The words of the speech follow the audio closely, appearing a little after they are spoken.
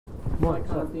Hi,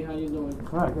 Conte, how you doing?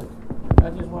 All right, good.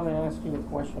 I just want to ask you a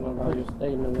question about your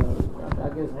statement. I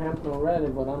guess Hampton read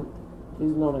it, but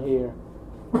he's not here.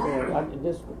 So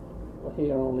just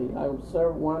here only. I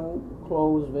observed one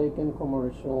closed vacant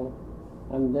commercial,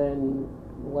 and then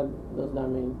what does that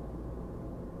mean?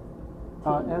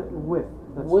 With.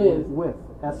 That's with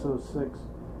SO6.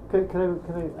 Can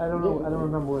I don't know. I don't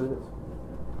remember what it is.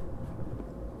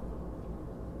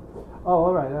 Oh,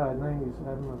 all right. 90s.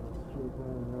 I don't know.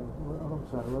 I'm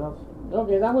sorry. What else?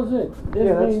 Okay, that was it.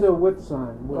 That's the with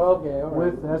sign. Okay, all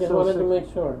right. With SO6. Just wanted to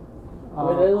make sure.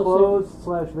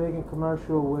 Closed / vacant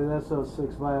commercial with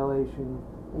SO6 violation.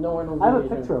 No one will I have a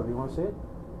picture of it. You want to see it?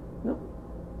 No.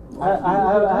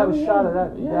 I have a shot of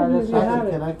that. Yeah,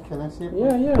 Can I see it?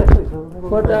 Yeah. Please,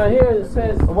 But here it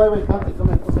says. Oh, wait, come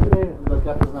in. The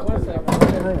captain's not One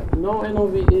second. No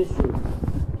NOV issued.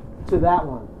 To that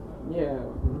one. Yeah.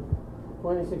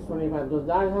 2625. Does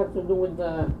that have to do with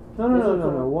the?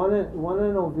 No. One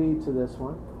NOV to this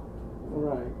one.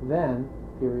 Right. Then,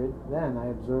 then I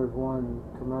observed one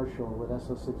commercial with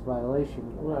SO6 violation.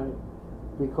 Right.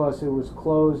 Because it was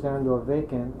closed and or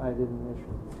vacant, I didn't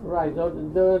issue. Right. Let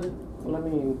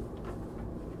me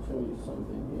show you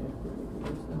something here.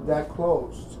 That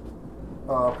closed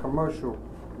commercial,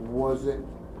 was it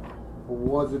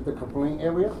the complaint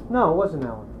area? No, it wasn't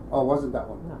that one. Oh, wasn't that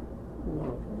one? No,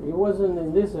 it wasn't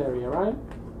in this area, right?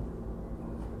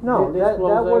 No, that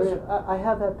was. Area? I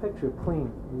have that picture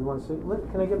clean. You want to see?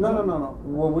 Can I get? No.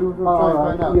 Well, we were trying to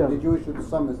find out. Yeah. Did you issue the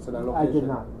summons to that location? I did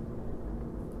not.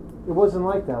 It wasn't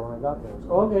like that when I got there.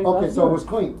 Okay. Okay, so it was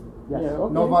clean. Yes. Yeah,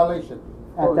 okay. No violation.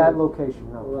 At that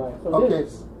location, no. Right. So Okay.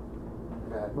 This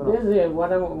is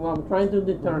what I'm trying to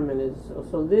determine is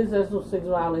so this SO6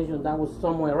 violation that was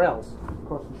somewhere else.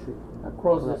 Across the street.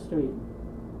 Across the street.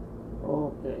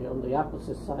 Okay, on the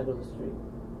opposite side of the street.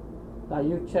 Now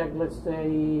you check, let's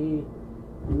say,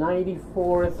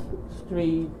 94th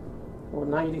Street or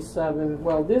 97.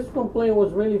 Well, this complaint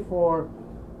was really for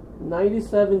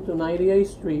 97 to 98th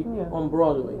Street on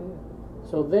Broadway. Yeah.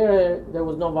 So there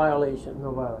was no violation.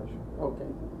 No violation. Okay.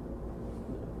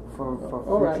 For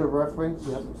future reference,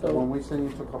 so when we send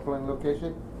you to complaint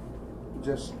location,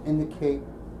 just indicate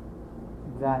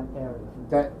that area.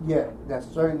 That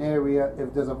certain area.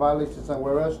 If there's a violation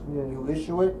somewhere else, you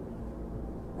issue it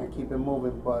and keep it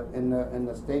moving. But in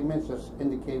the statements, just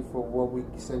indicate for what we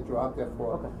sent you out there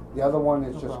for. Okay. The other one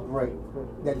is just great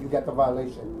that you got the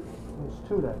violation. There's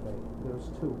two that day. There was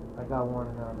two. I got one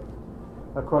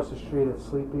across the street at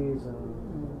Sleepy's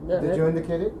and. Did you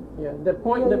indicate it? Yeah. The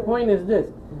point is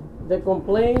this: the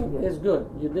complaint is good.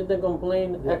 You did the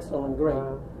complaint, excellent, great.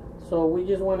 So we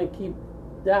just want to keep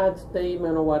that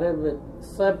statement or whatever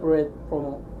separate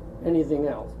from anything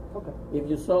else. Okay. If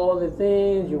you saw all the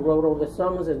things, you wrote all the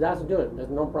summonses, that's good.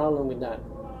 There's no problem with that.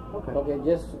 Okay. Okay,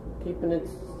 just keeping it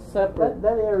separate.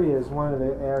 That area is one of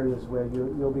the areas where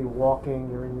you'll be walking,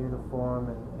 you're in uniform,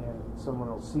 and someone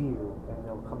will see you and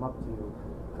they'll come up to you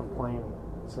complaining.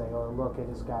 Say, oh, look at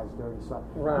this guy's dirty stuff.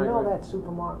 Right, you know that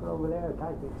supermarket over there,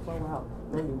 guys, they throw out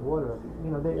dirty water.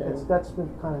 You know, that's the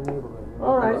kind of neighborhood. You know?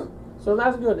 All right, so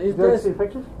that's good. Is do you this see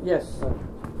pictures? Yes.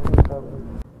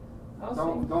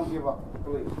 Don't give up,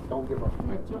 please. Don't give up.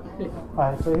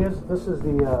 All right, so this is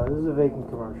a vacant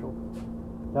commercial.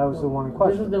 That was the one in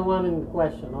question. This is the one in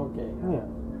question. Okay. Yeah.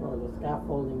 Well, the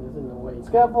scaffolding is in the way.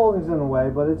 Scaffolding's in the way,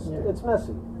 but it's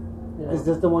messy. Yeah. Is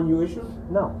this the one you issued?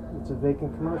 No, it's a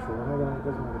vacant commercial.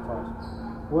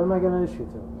 What am I going to issue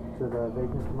to? To the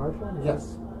vacant commercial?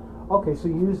 Yes. Okay, so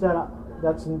use that.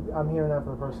 I'm hearing that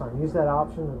for the first time. Use that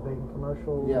option of vacant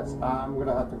commercial. Yes, I'm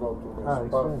gonna have to go through this.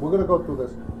 Right, but we're gonna go through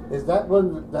this. Is that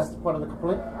one? That's part of the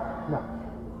complaint? No.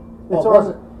 It's was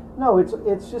it? No,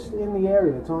 it's just in the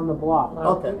area. It's on the block.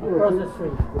 Okay. Across the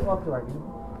street. Off the right.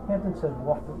 Hampton said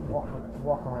walk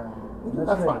around.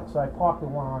 That's fine. So I parked at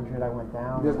 100. I went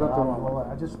down. There's nothing wrong.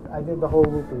 I did the whole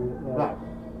loop. Right.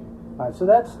 All right. So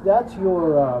that's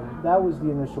your that was the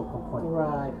initial complaint.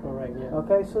 Right. Correct. Yeah.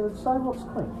 Okay. So the sidewalk's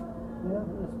clean. Yeah,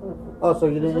 that's perfect. Oh, so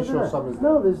you didn't issue a summons?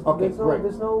 No, there's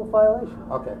no violation.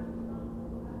 Okay.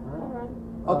 All right.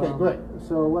 Okay, great.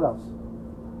 So what else?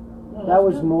 No, that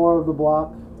was good. More of the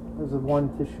block. There's a one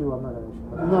tissue. I'm not going to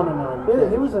issue. No.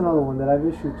 Here was another one that I've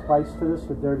issued twice to this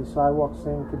with dirty sidewalk,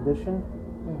 same condition.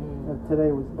 And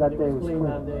today was that day was clean.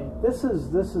 That day. This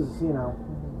is the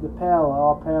pail.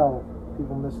 Our pail.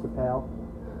 People miss the pail.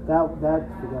 That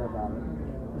forget about it.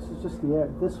 This is just the air.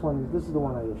 This is the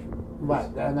one I issued. Right,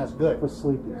 and that's good. For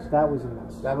Sleepy's. That was a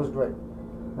mess. That was great.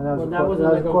 And that was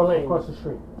across the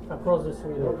street. Across the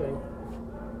street, okay.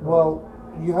 Well,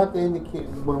 you have to indicate,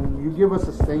 when you give us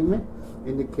a statement,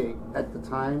 indicate at the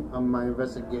time of my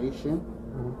investigation,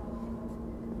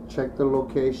 check the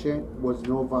location, was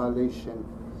no violation.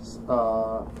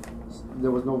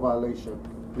 There was no violation.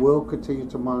 We'll continue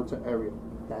to monitor area.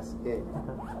 That's it.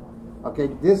 Okay,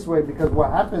 this way, because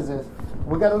what happens is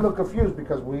we got a little confused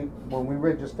because when we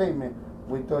read your statement,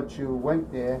 we thought you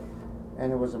went there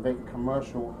and it was a vacant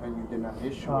commercial and you did not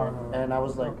issue it. And I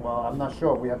was like, well, I'm not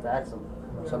sure. We have to ask them.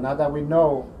 So now that we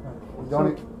know, we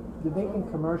don't. So the vacant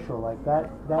commercial, like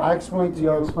that I explained to you.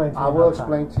 I will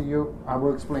explain to you. I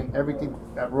will explain everything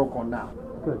at roll call now.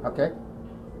 Good. Okay.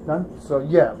 Done? So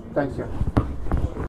yeah, thank you.